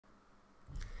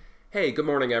Hey, good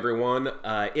morning, everyone.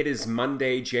 It is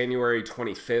Monday, January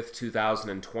 25th,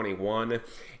 2021.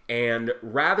 And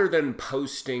rather than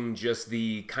posting just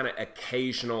the kind of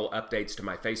occasional updates to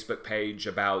my Facebook page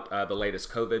about the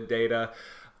latest COVID data,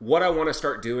 what I want to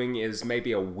start doing is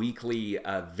maybe a weekly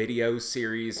video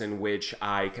series in which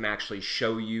I can actually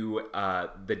show you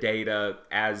the data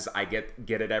as I get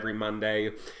it every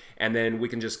Monday. And then we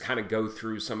can just kind of go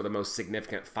through some of the most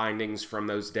significant findings from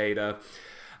those data.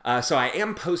 So I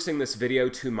am posting this video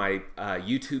to my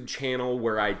YouTube channel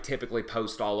where I typically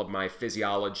post all of my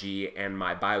physiology and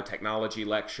my biotechnology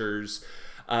lectures.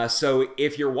 So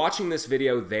if you're watching this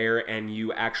video there and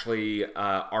you actually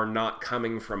are not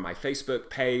coming from my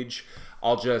Facebook page,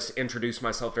 I'll just introduce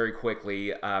myself very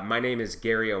quickly. My name is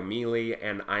Gary O'Mealy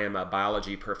and I am a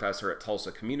biology professor at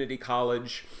Tulsa Community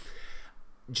College.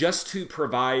 Just to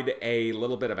provide a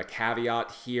little bit of a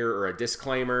caveat here or a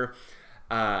disclaimer,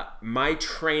 my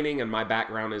training and my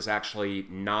background is actually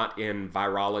not in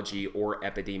virology or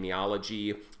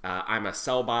epidemiology. I'm a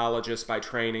cell biologist by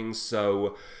training,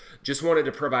 so just wanted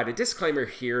to provide a disclaimer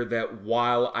here that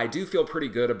while I do feel pretty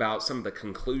good about some of the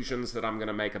conclusions that I'm going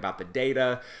to make about the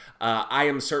data, I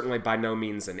am certainly by no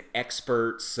means an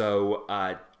expert,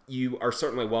 so you are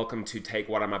certainly welcome to take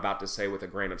what I'm about to say with a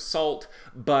grain of salt,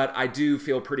 but I do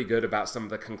feel pretty good about some of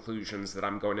the conclusions that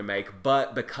I'm going to make.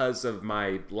 But because of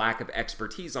my lack of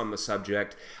expertise on the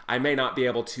subject, I may not be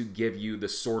able to give you the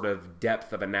sort of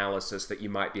depth of analysis that you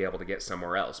might be able to get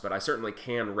somewhere else. But I certainly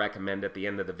can recommend at the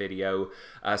end of the video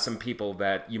some people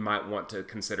that you might want to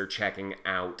consider checking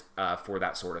out for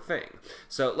that sort of thing.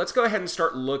 So let's go ahead and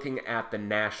start looking at the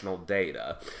national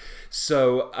data.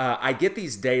 So I get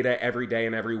these data every day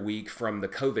and every week from the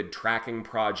COVID Tracking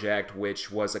Project,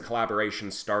 which was a collaboration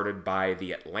started by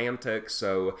The Atlantic.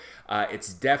 So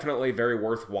it's definitely very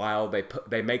worthwhile.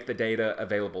 They make the data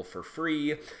available for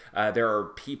free. There are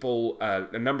people,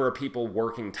 a number of people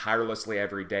working tirelessly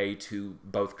every day to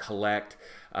both collect,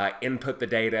 input the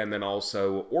data, and then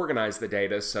also organize the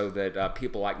data so that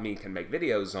people like me can make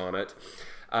videos on it.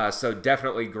 So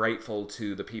definitely grateful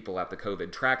to the people at the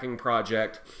COVID Tracking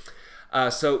Project.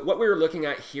 So what we're looking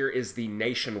at here is the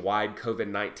nationwide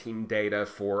COVID-19 data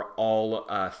for all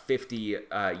 50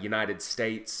 United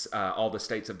States, all the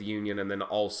states of the Union, and then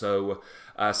also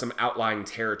some outlying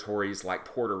territories like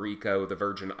Puerto Rico, the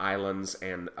Virgin Islands,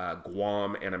 and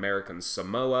Guam and American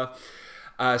Samoa.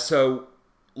 So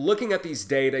looking at these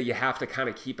data, you have to kind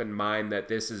of keep in mind that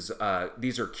these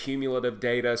are cumulative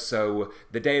data, so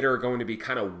the data are going to be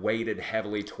kind of weighted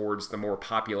heavily towards the more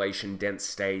population-dense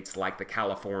states like the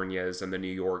Californias and the New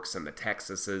Yorks and the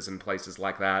Texases and places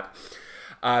like that.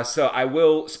 So I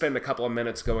will spend a couple of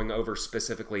minutes going over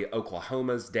specifically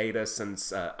Oklahoma's data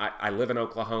since I live in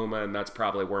Oklahoma and that's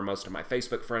probably where most of my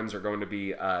Facebook friends are going to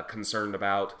be concerned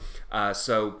about.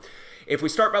 So if we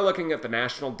start by looking at the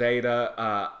national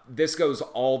data, this goes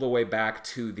all the way back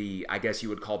to the, I guess you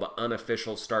would call the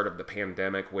unofficial start of the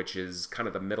pandemic, which is kind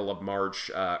of the middle of March,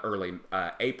 early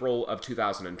April of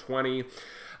 2020.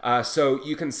 So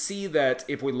you can see that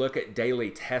if we look at daily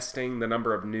testing, the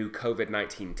number of new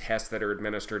COVID-19 tests that are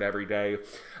administered every day,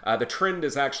 the trend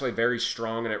is actually very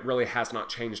strong and it really has not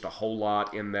changed a whole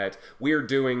lot in that we're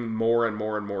doing more and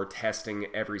more and more testing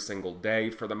every single day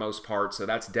for the most part. So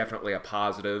that's definitely a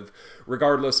positive.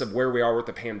 Regardless of where we are with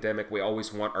the pandemic, we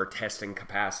always want our testing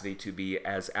capacity to be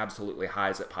as absolutely high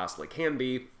as it possibly can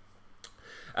be.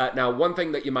 Now, one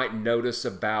thing that you might notice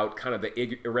about kind of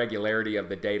the irregularity of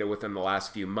the data within the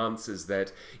last few months is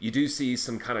that you do see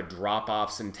some kind of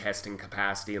drop-offs in testing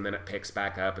capacity, and then it picks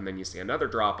back up, and then you see another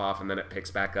drop-off, and then it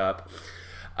picks back up.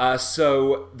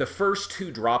 So the first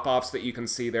two drop-offs that you can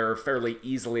see there are fairly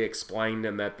easily explained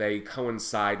in that they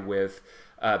coincide with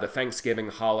the Thanksgiving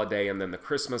holiday and then the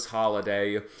Christmas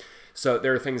holiday. So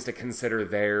there are things to consider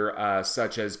there,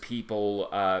 such as people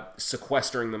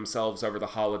sequestering themselves over the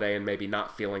holiday and maybe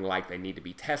not feeling like they need to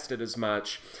be tested as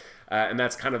much. And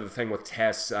that's kind of the thing with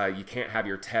tests. You can't have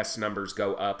your test numbers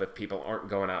go up if people aren't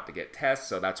going out to get tests,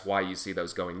 so that's why you see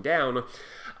those going down.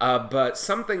 But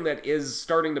something that is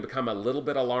starting to become a little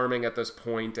bit alarming at this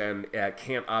point and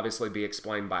can't obviously be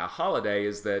explained by a holiday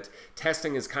is that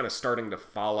testing is kind of starting to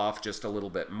fall off just a little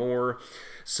bit more.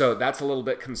 So that's a little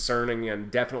bit concerning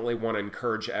and definitely want to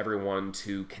encourage everyone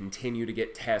to continue to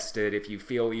get tested. If you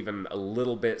feel even a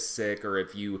little bit sick or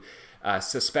if you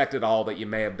suspect at all that you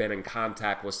may have been in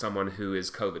contact with someone who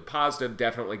is COVID positive,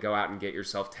 definitely go out and get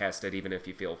yourself tested even if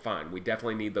you feel fine. We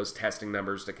definitely need those testing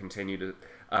numbers to continue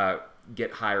to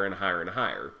get higher and higher and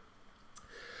higher.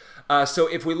 So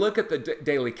if we look at the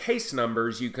daily case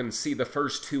numbers, you can see the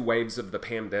first two waves of the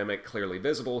pandemic clearly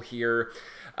visible here.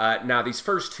 Now, these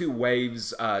first two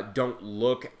waves don't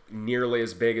look nearly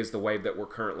as big as the wave that we're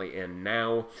currently in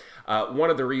now. One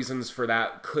of the reasons for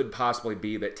that could possibly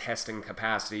be that testing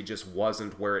capacity just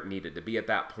wasn't where it needed to be at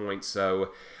that point.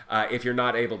 So if you're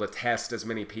not able to test as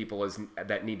many people as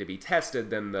that need to be tested,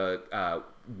 then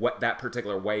that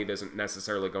particular wave isn't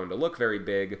necessarily going to look very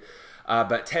big.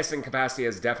 But testing capacity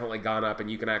has definitely gone up, and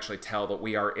you can actually tell that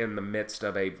we are in the midst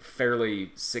of a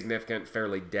fairly significant,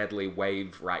 fairly deadly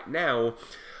wave right now.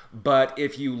 But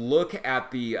if you look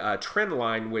at the trend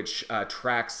line, which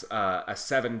tracks a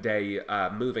 7-day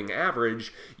moving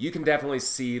average, you can definitely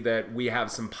see that we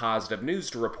have some positive news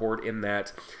to report in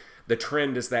that the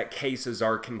trend is that cases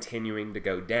are continuing to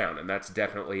go down, and that's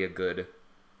definitely a good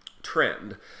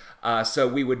trend. So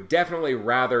we would definitely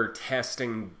rather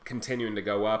testing continuing to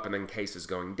go up and then cases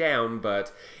going down,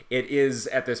 but it is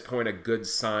at this point a good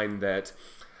sign that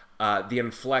the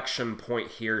inflection point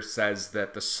here says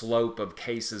that the slope of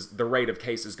cases, the rate of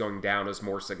cases going down is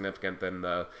more significant than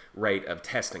the rate of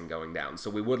testing going down. So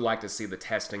we would like to see the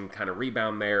testing kind of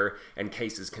rebound there and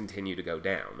cases continue to go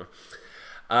down.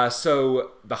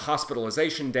 So the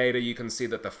hospitalization data, you can see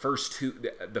that the first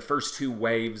two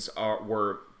waves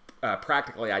were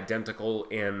practically identical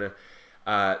in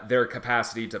their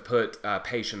capacity to put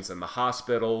patients in the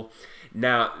hospital.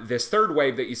 Now, this third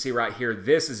wave that you see right here,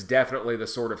 this is definitely the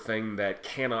sort of thing that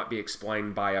cannot be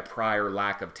explained by a prior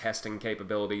lack of testing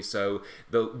capability. So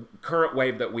the current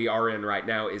wave that we are in right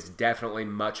now is definitely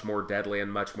much more deadly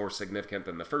and much more significant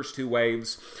than the first two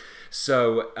waves.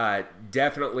 So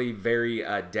definitely very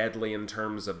deadly in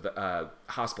terms of the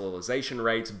hospitalization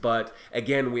rates. But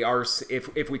again, we are,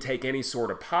 if we take any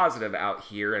sort of positive out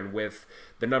here, and with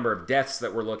the number of deaths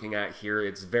that we're looking at here,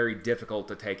 it's very difficult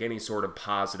to take any sort of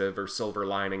positive or silver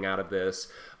lining out of this.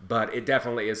 But it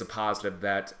definitely is a positive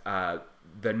that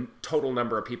the total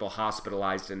number of people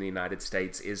hospitalized in the United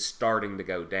States is starting to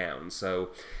go down. So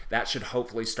that should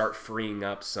hopefully start freeing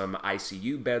up some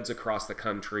ICU beds across the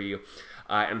country.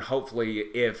 And hopefully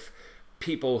if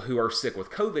people who are sick with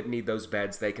COVID need those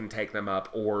beds, they can take them up.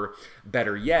 Or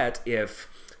better yet, if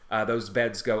those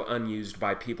beds go unused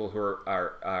by people who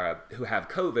have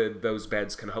COVID, those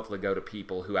beds can hopefully go to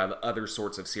people who have other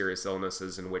sorts of serious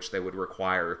illnesses in which they would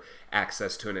require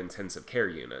access to an intensive care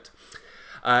unit.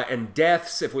 And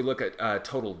deaths, if we look at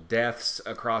total deaths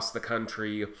across the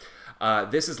country,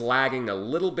 this is lagging a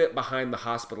little bit behind the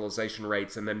hospitalization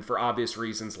rates, and then for obvious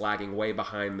reasons lagging way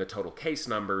behind the total case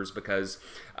numbers, because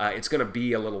it's going to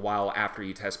be a little while after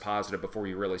you test positive before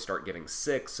you really start getting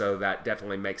sick. So that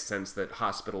definitely makes sense that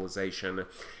hospitalization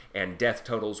and death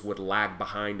totals would lag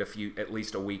behind at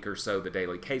least a week or so the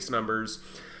daily case numbers.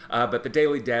 But the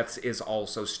daily deaths is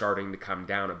also starting to come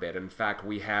down a bit. In fact,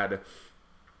 we had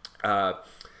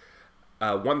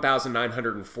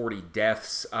 1,940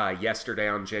 deaths yesterday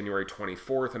on January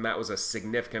 24th, and that was a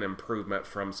significant improvement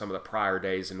from some of the prior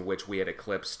days in which we had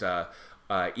eclipsed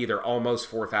either almost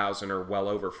 4,000 or well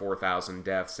over 4,000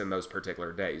 deaths in those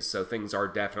particular days. So things are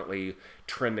definitely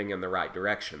trending in the right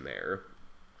direction there.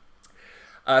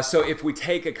 So if we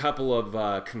take a couple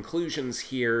of conclusions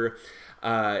here,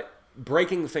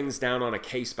 breaking things down on a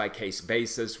case-by-case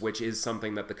basis, which is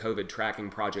something that the COVID Tracking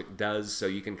Project does, so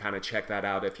you can kind of check that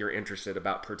out if you're interested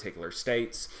about particular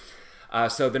states.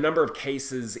 So the number of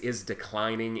cases is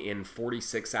declining in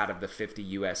 46 out of the 50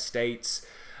 U.S. states,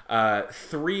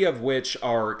 3 of which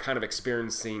are kind of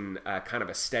experiencing kind of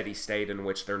a steady state in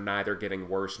which they're neither getting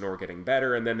worse nor getting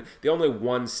better, and then the only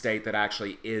one state that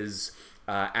actually is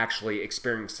actually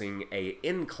experiencing an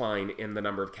incline in the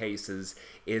number of cases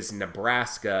is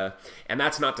Nebraska. And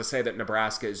that's not to say that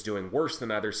Nebraska is doing worse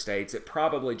than other states. It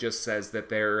probably just says that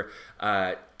they're,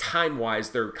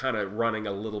 time-wise, they're kind of running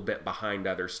a little bit behind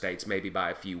other states, maybe by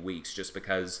a few weeks, just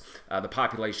because the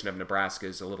population of Nebraska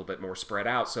is a little bit more spread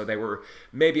out. So they were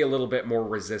maybe a little bit more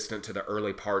resistant to the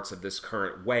early parts of this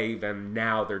current wave, and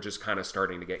now they're just kind of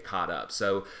starting to get caught up.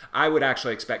 So I would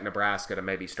actually expect Nebraska to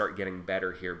maybe start getting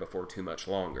better here before too much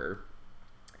longer.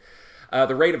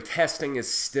 The rate of testing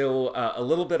is still a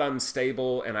little bit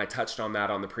unstable, and I touched on that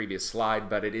on the previous slide,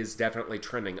 but it is definitely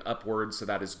trending upwards, so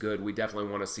that is good. We definitely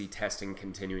want to see testing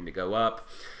continuing to go up.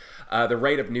 The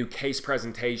rate of new case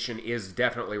presentation is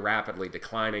definitely rapidly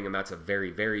declining, and that's a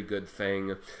very, very good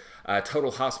thing.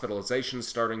 Total hospitalizations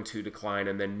starting to decline,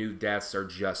 and then new deaths are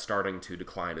just starting to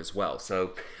decline as well.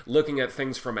 So looking at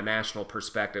things from a national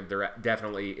perspective, there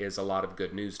definitely is a lot of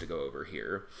good news to go over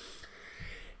here.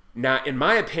 Now, in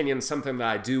my opinion, something that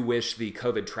I do wish the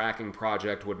COVID Tracking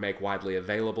Project would make widely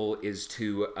available is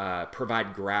to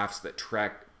provide graphs that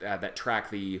track that track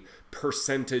the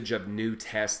percentage of new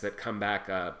tests that come back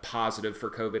positive for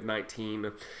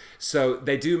COVID-19. So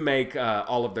they do make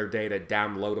all of their data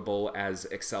downloadable as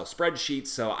Excel spreadsheets.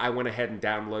 So I went ahead and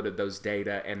downloaded those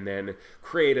data and then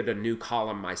created a new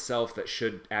column myself that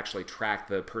should actually track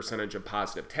the percentage of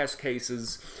positive test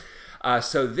cases.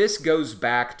 So this goes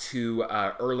back to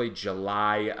early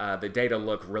July. The data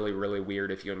look really, really weird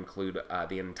if you include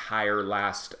the entire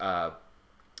last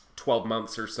 12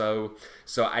 months or so.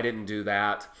 So I didn't do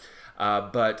that.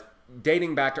 But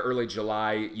dating back to early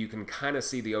July, you can kind of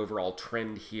see the overall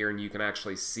trend here, and you can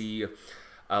actually see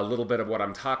a little bit of what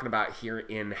I'm talking about here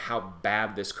in how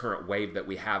bad this current wave that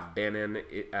we have been in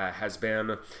has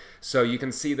been. So you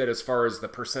can see that as far as the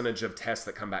percentage of tests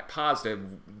that come back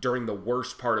positive, during the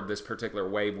worst part of this particular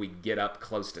wave, we get up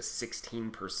close to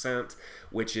 16%,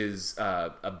 which is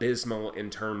abysmal in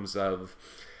terms of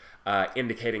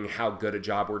indicating how good a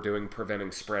job we're doing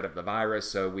preventing spread of the virus.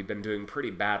 So we've been doing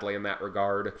pretty badly in that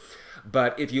regard.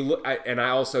 But if you look, and I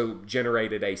also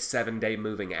generated a 7-day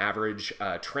moving average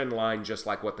trend line, just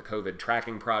like what the COVID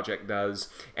tracking project does.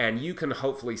 And you can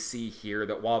hopefully see here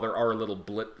that while there are a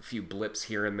few blips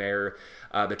here and there,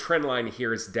 the trend line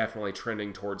here is definitely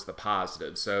trending towards the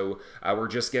positive. So we're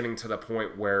just getting to the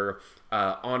point where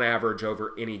on average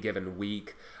over any given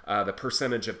week, the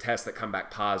percentage of tests that come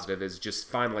back positive is just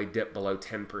finally dipped below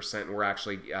 10%. And we're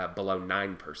actually below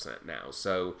 9% now.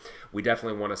 So we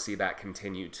definitely want to see that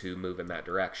continue to move in that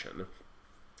direction.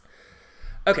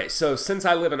 Okay, so since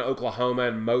I live in Oklahoma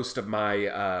and most of my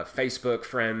Facebook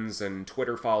friends and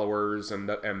Twitter followers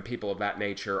and people of that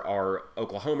nature are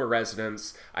Oklahoma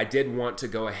residents, I did want to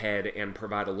go ahead and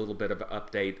provide a little bit of an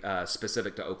update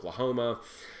specific to Oklahoma.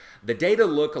 The data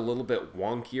look a little bit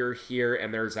wonkier here,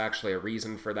 and there's actually a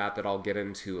reason for that I'll get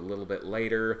into a little bit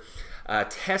later.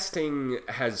 Testing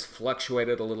has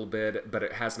fluctuated a little bit, but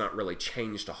it has not really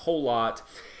changed a whole lot.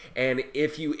 And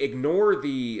if you ignore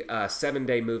the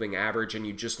 7-day moving average and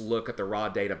you just look at the raw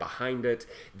data behind it,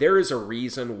 there is a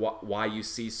reason why you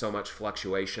see so much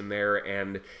fluctuation there.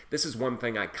 And this is one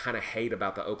thing I kind of hate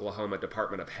about the Oklahoma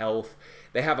Department of Health.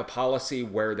 They have a policy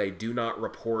where they do not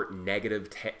report negative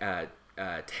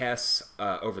tests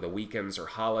over the weekends or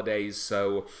holidays.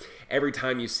 So every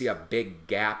time you see a big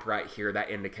gap right here, that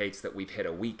indicates that we've hit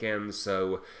a weekend.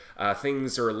 So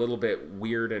things are a little bit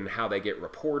weird in how they get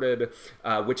reported,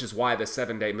 which is why the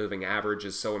 7-day moving average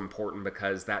is so important,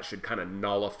 because that should kind of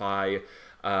nullify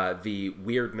the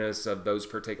weirdness of those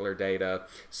particular data.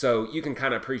 So you can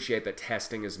kind of appreciate that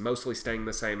testing is mostly staying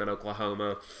the same in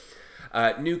Oklahoma.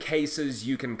 New cases,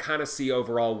 you can kind of see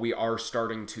overall we are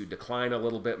starting to decline a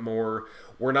little bit more.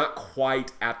 We're not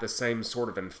quite at the same sort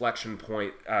of inflection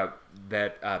point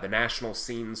that the national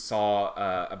scene saw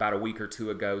about a week or two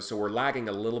ago. So we're lagging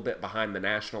a little bit behind the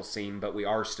national scene, but we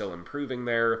are still improving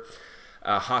there.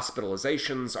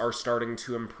 Hospitalizations are starting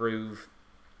to improve,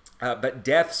 but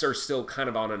deaths are still kind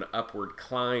of on an upward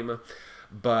climb.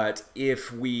 But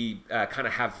if we kind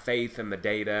of have faith in the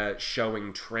data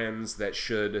showing trends that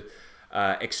should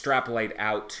extrapolate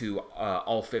out to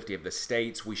all 50 of the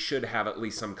states, we should have at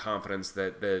least some confidence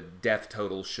that the death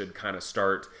total should kind of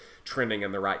start trending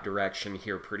in the right direction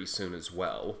here pretty soon as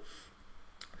well.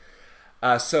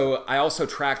 So I also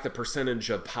tracked the percentage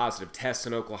of positive tests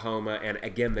in Oklahoma, and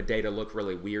again, the data look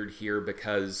really weird here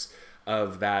because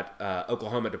of that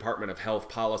Oklahoma Department of Health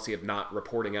policy of not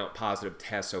reporting out positive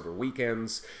tests over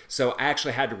weekends. So I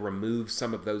actually had to remove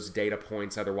some of those data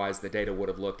points, otherwise the data would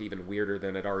have looked even weirder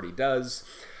than it already does.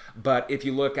 But if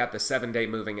you look at the 7-day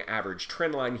moving average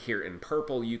trend line here in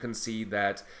purple, you can see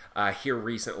that here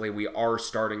recently we are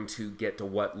starting to get to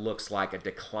what looks like a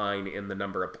decline in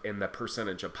the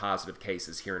percentage of positive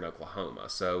cases here in Oklahoma.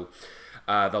 So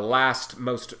the last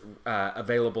most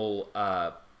available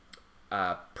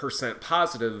percent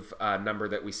positive number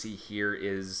that we see here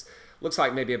looks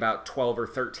like maybe about 12 or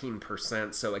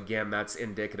 13%. So again, that's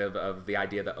indicative of the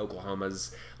idea that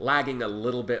Oklahoma's lagging a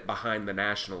little bit behind the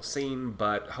national scene,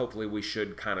 but hopefully we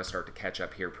should kind of start to catch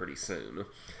up here pretty soon.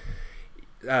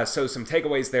 So some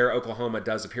takeaways there: Oklahoma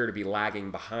does appear to be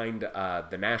lagging behind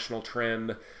the national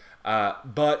trend.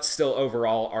 But still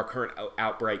overall, our current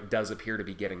outbreak does appear to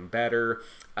be getting better.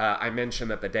 I mentioned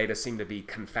that the data seem to be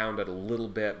confounded a little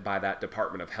bit by that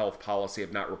Department of Health policy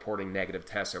of not reporting negative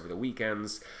tests over the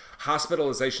weekends.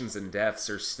 Hospitalizations and deaths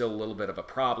are still a little bit of a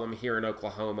problem here in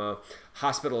Oklahoma.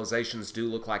 Hospitalizations do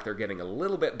look like they're getting a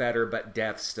little bit better, but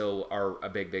deaths still are a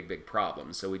big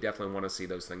problem. So we definitely want to see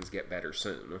those things get better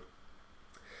soon.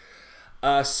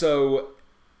 So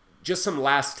just some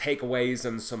last takeaways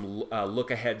and some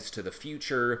look aheads to the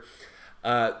future.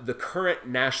 The current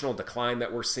national decline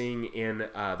that we're seeing in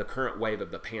the current wave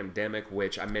of the pandemic,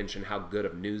 which I mentioned how good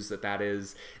of news that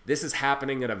is, this is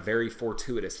happening at a very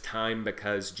fortuitous time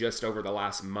because just over the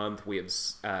last month we have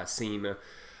seen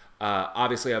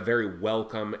obviously a very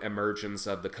welcome emergence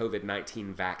of the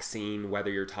COVID-19 vaccine, whether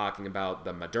you're talking about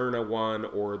the Moderna one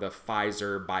or the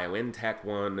Pfizer-BioNTech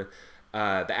one,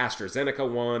 the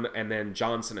AstraZeneca one, and then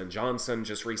Johnson & Johnson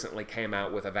just recently came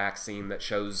out with a vaccine that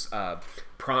shows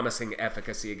promising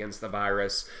efficacy against the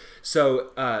virus. So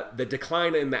the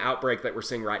decline in the outbreak that we're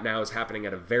seeing right now is happening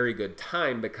at a very good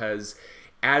time because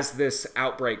as this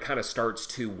outbreak kind of starts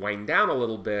to wind down a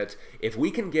little bit, if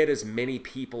we can get as many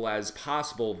people as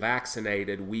possible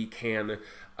vaccinated, we can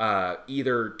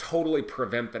either totally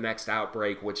prevent the next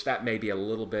outbreak, which that may be a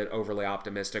little bit overly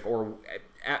optimistic, or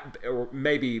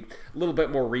maybe a little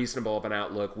bit more reasonable of an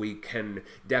outlook. We can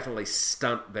definitely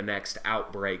stunt the next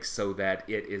outbreak so that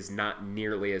it is not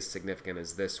nearly as significant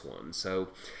as this one. So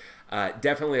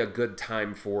definitely a good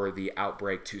time for the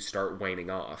outbreak to start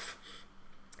waning off.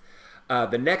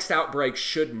 The next outbreak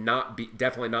should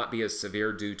definitely not be as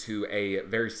severe due to a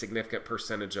very significant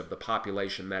percentage of the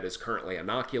population that is currently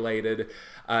inoculated.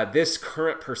 This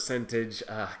current percentage,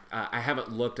 I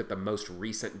haven't looked at the most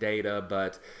recent data,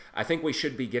 but I think we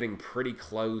should be getting pretty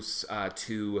close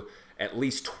to at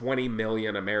least 20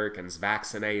 million Americans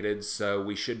vaccinated, so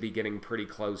we should be getting pretty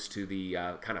close to the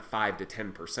kind of 5 to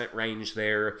 10% range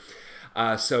there.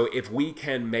 So if we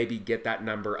can maybe get that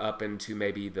number up into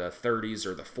maybe the 30s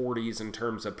or the 40s in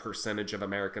terms of percentage of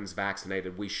Americans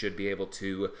vaccinated, we should be able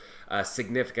to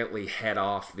significantly head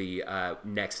off the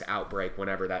next outbreak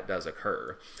whenever that does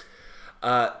occur.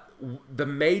 The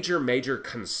major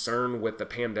concern with the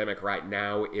pandemic right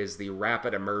now is the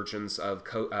rapid emergence of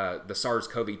the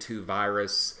SARS-CoV-2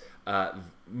 virus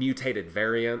mutated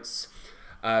variants.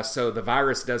 So the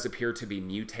virus does appear to be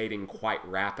mutating quite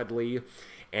rapidly,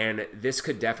 and this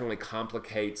could definitely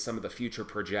complicate some of the future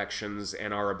projections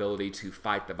and our ability to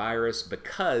fight the virus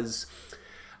because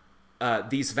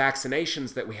these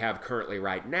vaccinations that we have currently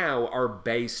right now are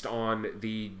based on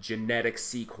the genetic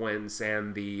sequence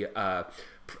and the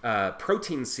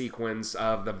protein sequence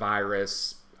of the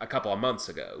virus a couple of months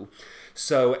ago.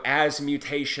 So as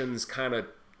mutations kind of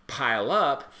pile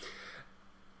up,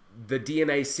 the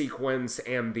DNA sequence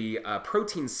and the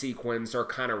protein sequence are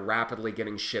kind of rapidly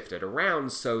getting shifted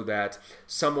around so that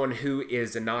someone who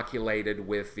is inoculated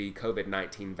with the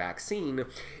COVID-19 vaccine,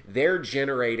 they're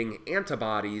generating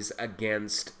antibodies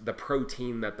against the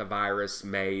protein that the virus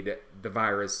made the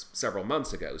virus several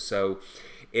months ago. So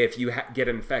if you get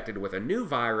infected with a new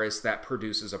virus that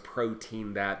produces a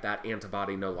protein that that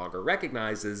antibody no longer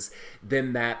recognizes,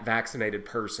 then that vaccinated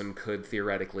person could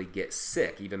theoretically get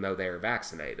sick, even though they are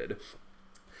vaccinated.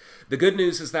 The good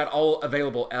news is that all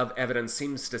available evidence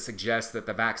seems to suggest that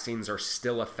the vaccines are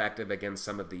still effective against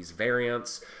some of these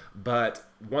variants, but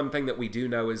one thing that we do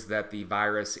know is that the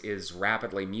virus is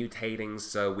rapidly mutating,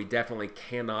 so we definitely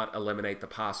cannot eliminate the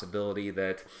possibility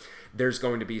that there's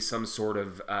going to be some sort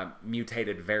of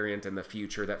mutated variant in the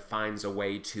future that finds a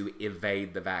way to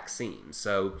evade the vaccine.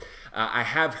 So I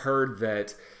have heard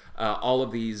that all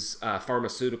of these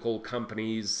pharmaceutical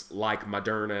companies like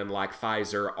Moderna and like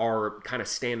Pfizer are kind of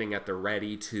standing at the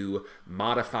ready to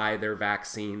modify their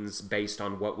vaccines based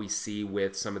on what we see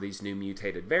with some of these new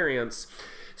mutated variants.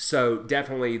 So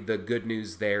definitely the good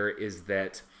news there is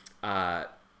that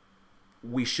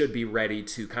we should be ready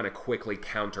to kind of quickly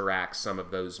counteract some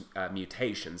of those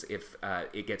mutations if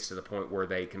it gets to the point where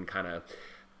they can kind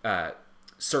of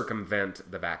circumvent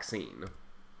the vaccine.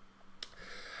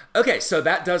 Okay, so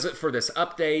that does it for this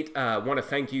update. I want to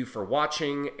thank you for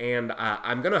watching, and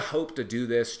I'm going to hope to do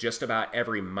this just about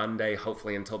every Monday,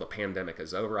 hopefully until the pandemic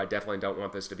is over. I definitely don't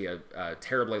want this to be a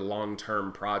terribly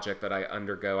long-term project that I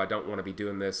undergo. I don't want to be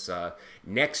doing this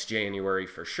next January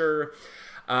for sure.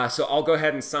 So I'll go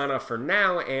ahead and sign off for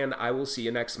now, and I will see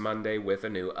you next Monday with a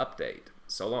new update.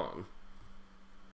 So long.